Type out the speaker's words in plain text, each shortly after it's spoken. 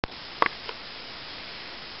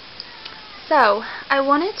So, I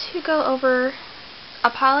wanted to go over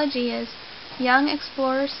Apologia's Young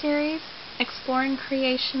Explorer series, Exploring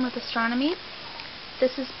Creation with Astronomy.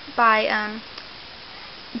 This is by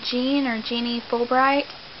Jeannie Fulbright.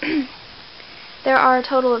 There are a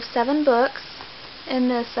total of 7 books in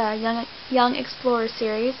this Young Explorer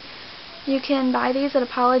series. You can buy these at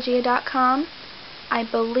apologia.com. I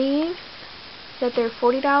believe that they're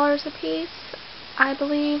 $40 a piece. I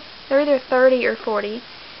believe they're either 30 or 40.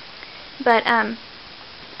 But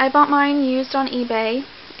I bought mine used on eBay.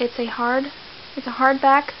 It's a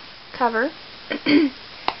hardback cover,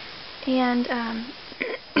 and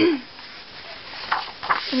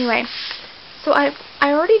anyway, so I've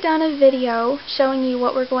already done a video showing you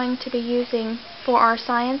what we're going to be using for our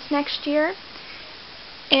science next year,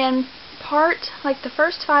 and like the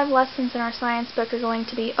first 5 lessons in our science book are going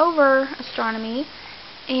to be over astronomy,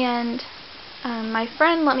 and my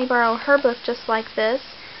friend let me borrow her book just like this,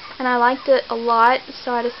 and I liked it a lot,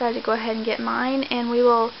 so I decided to go ahead and get mine, and we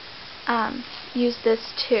will use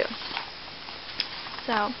this too.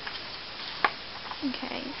 So,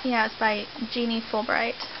 okay, yeah, it's by Jeannie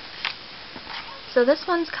Fulbright. So this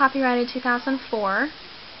one's copyrighted 2004.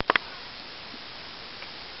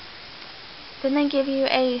 Then they give you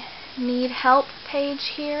a need help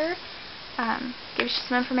page here. Gives you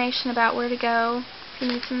some information about where to go if you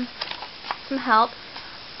need some help.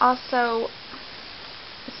 Also,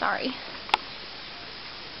 sorry.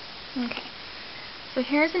 Okay. So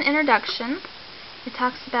here's an introduction. It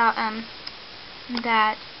talks about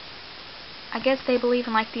that I guess they believe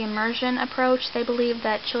in like the immersion approach. They believe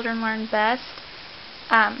that children learn best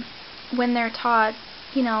when they're taught,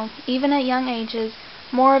 you know, even at young ages,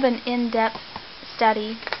 more of an in-depth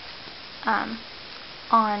study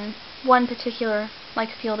on one particular like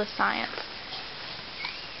field of science.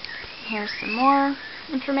 Here's some more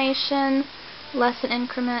information, lesson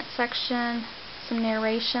increment section, some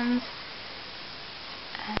narrations,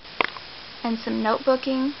 and some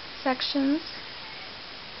notebooking sections,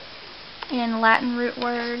 and Latin root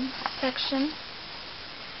word section.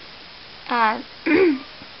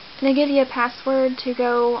 They give you a password to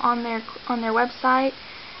go on their website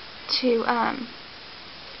to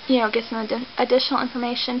you know, get some additional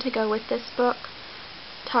information to go with this book.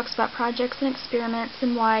 Talks about projects and experiments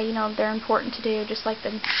and why, you know, they're important to do, just like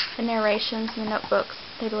the narrations and the notebooks.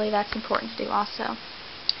 They believe that's important to do also.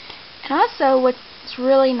 And also, what's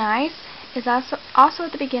really nice is also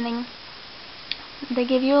at the beginning they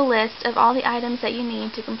give you a list of all the items that you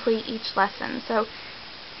need to complete each lesson. So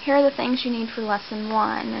here are the things you need for lesson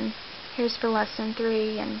 1, and here's for lesson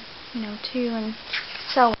 3, and 2, and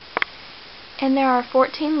so on. And there are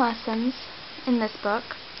 14 lessons in this book.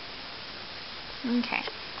 Okay,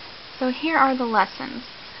 so here are the lessons.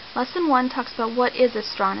 Lesson 1 talks about what is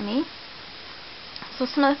astronomy. So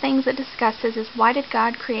some of the things it discusses is why did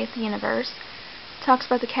God create the universe. It talks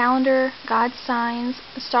about the calendar, God's signs,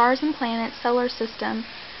 the stars and planets, solar system.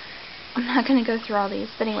 I'm not going to go through all these,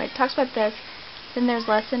 but anyway, it talks about this. Then there's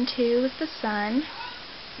lesson 2 is the sun,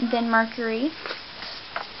 then Mercury.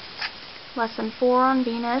 Lesson 4 on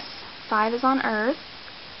Venus, 5 is on Earth,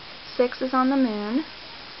 6 is on the moon,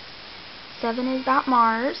 7 is about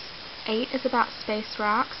Mars, 8 is about space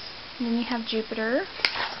rocks, and then you have Jupiter,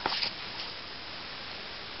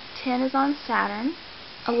 10 is on Saturn,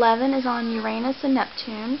 11 is on Uranus and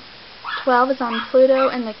Neptune, 12 is on Pluto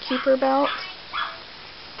and the Kuiper Belt,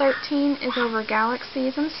 13 is over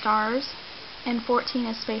galaxies and stars, and 14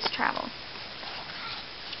 is space travel.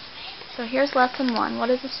 So here's lesson 1, what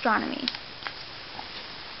is astronomy?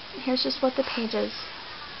 Here's just what the pages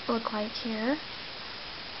look like here.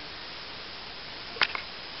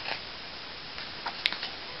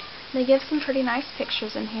 They give some pretty nice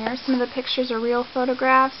pictures in here. Some of the pictures are real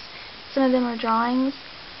photographs, some of them are drawings,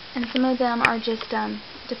 and some of them are just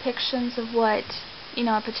depictions of what,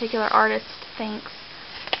 a particular artist thinks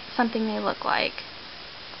something may look like.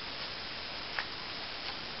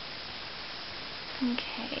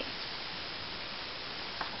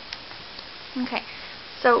 Okay,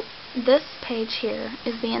 so this page here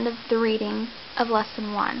is the end of the reading of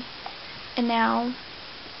lesson 1. And now,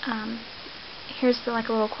 here's like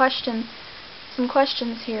a little question, some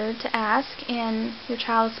questions here to ask, and your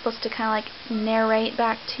child is supposed to kind of like narrate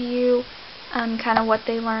back to you kind of what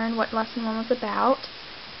they learned, what lesson 1 was about.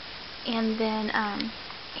 And then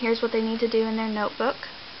here's what they need to do in their notebook.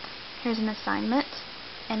 Here's an assignment,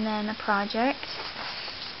 and then a project,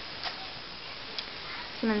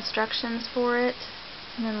 some instructions for it,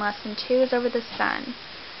 and then lesson 2 is over the sun.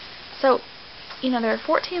 So, there are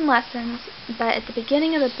 14 lessons, but at the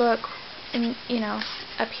beginning of the book,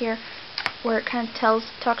 up here, where it kind of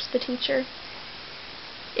talks to the teacher,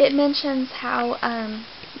 it mentions how,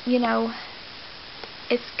 you know,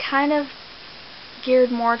 it's kind of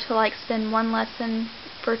geared more to like spend one lesson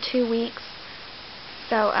for 2 weeks.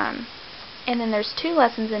 So, and then there's 2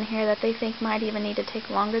 lessons in here that they think might even need to take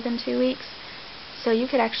longer than 2 weeks. So you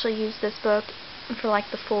could actually use this book for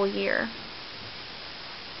like the full year.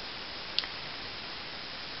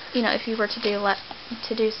 You know, if you were to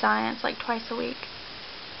do science like twice a week.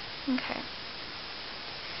 Okay.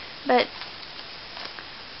 But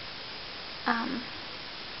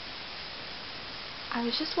I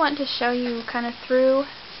was just wanting to show you kind of through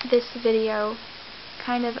this video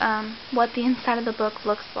kind of what the inside of the book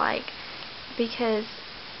looks like, because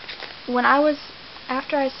when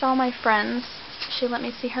after I saw my friend's, she let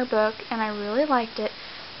me see her book and I really liked it,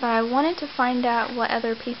 but I wanted to find out what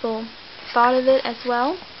other people thought of it as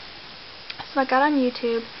well. So I got on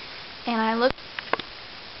YouTube and I looked.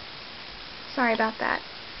 Sorry about that.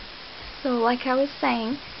 So like I was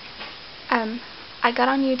saying, I got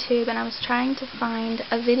on YouTube and I was trying to find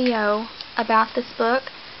a video about this book.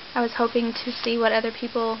 I was hoping to see what other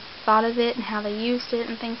people thought of it and how they used it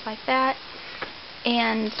and things like that.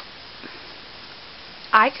 And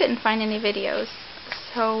I couldn't find any videos.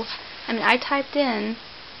 So, I mean, I typed in,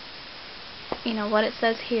 you know, what it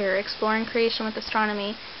says here, Exploring Creation with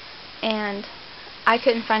Astronomy, and I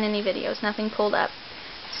couldn't find any videos. Nothing pulled up.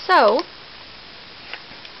 So,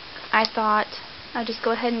 I thought I'd just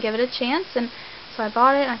go ahead and give it a chance, and so I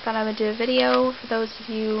bought it, and I thought I would do a video for those of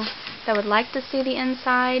you that would like to see the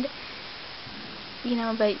inside, you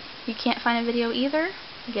know, but you can't find a video either.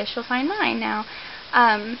 I guess you'll find mine now.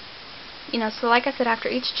 You know, so like I said, after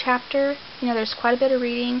each chapter, you know, there's quite a bit of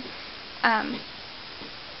reading, and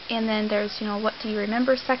then there's, you know, what do you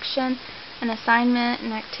remember section, an assignment,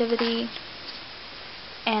 an activity,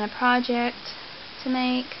 and a project to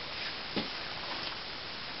make.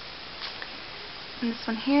 And this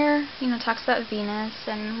one here, you know, talks about Venus,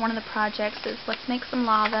 and one of the projects is let's make some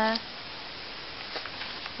lava,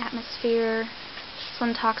 atmosphere. This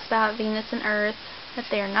one talks about Venus and Earth, that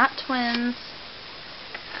they are not twins.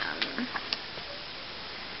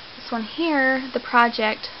 This one here, the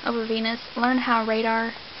project over Venus, learn how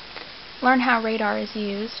radar is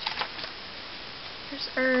used. There's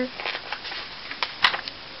Earth.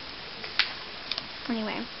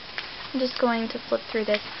 Anyway, I'm just going to flip through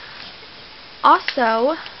this.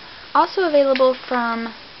 Also available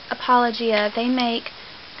from Apologia, they make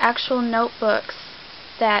actual notebooks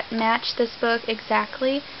that match this book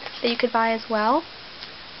exactly that you could buy as well.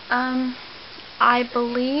 I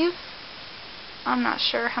believe, I'm not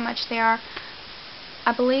sure how much they are.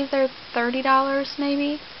 I believe they're $30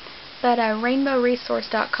 maybe, but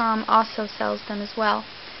rainbowresource.com also sells them as well.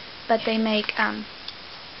 But they make a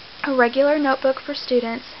regular notebook for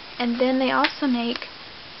students, and then they also make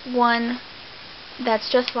one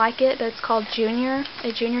that's just like it, but it's called Junior,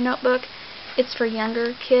 a junior notebook. It's for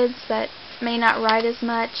younger kids that may not write as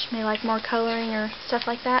much, may like more coloring or stuff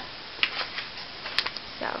like that.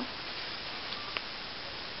 So,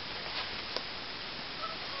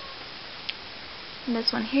 and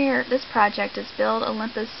this one here, this project is Build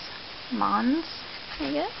Olympus Mons,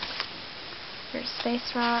 I guess. There's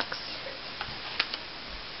space rocks.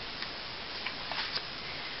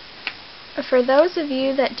 For those of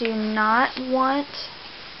you that do not want,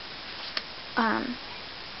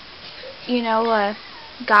 you know,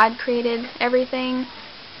 God created everything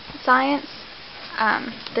science,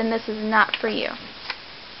 then this is not for you.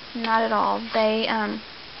 Not at all. They,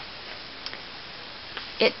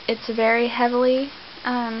 it's very heavily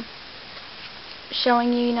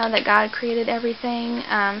showing you, you know, that God created everything,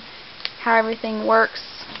 how everything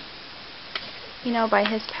works, you know, by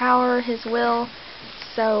His power, His will.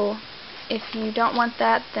 So, if you don't want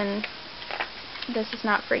that, then this is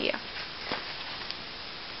not for you.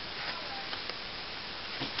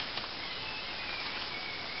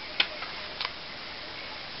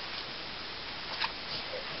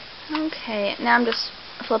 Okay, now I'm just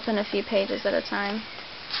flipping a few pages at a time.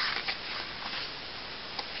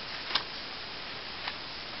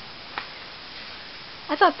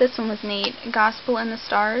 I thought this one was neat, Gospel in the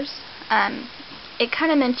Stars. It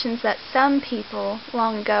kind of mentions that some people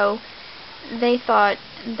long ago, they thought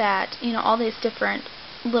that, you know, all these different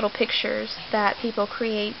little pictures that people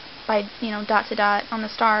create by, you know, dot to dot on the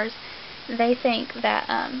stars, they think that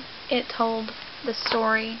it told the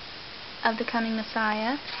story of the coming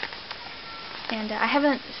Messiah. And I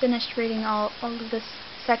haven't finished reading all of this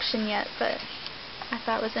section yet, but I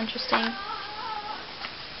thought it was interesting.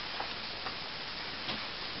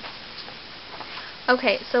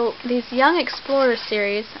 Okay, so these Young Explorer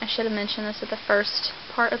series, I should have mentioned this at the first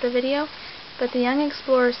part of the video, but the Young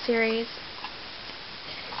Explorer series,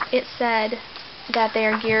 it said that they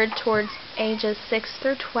are geared towards ages 6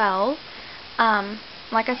 through 12.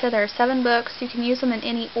 Like I said, there are 7 books. You can use them in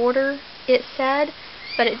any order, it said,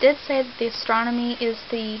 but it did say that the Astronomy is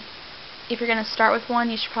if you're going to start with one,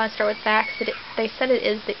 you should probably start with that, because they said it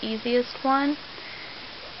is the easiest one.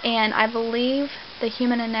 And I believe the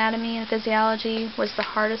Human Anatomy and Physiology was the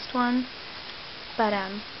hardest one. But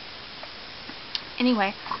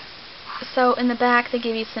anyway, so in the back they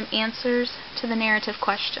give you some answers to the narrative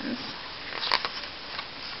questions.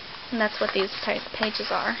 And that's what these pages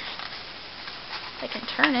are. I can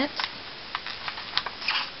turn it.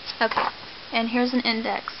 Okay, and here's an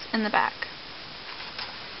index in the back.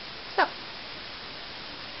 So,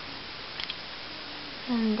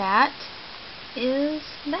 and that is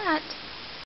that.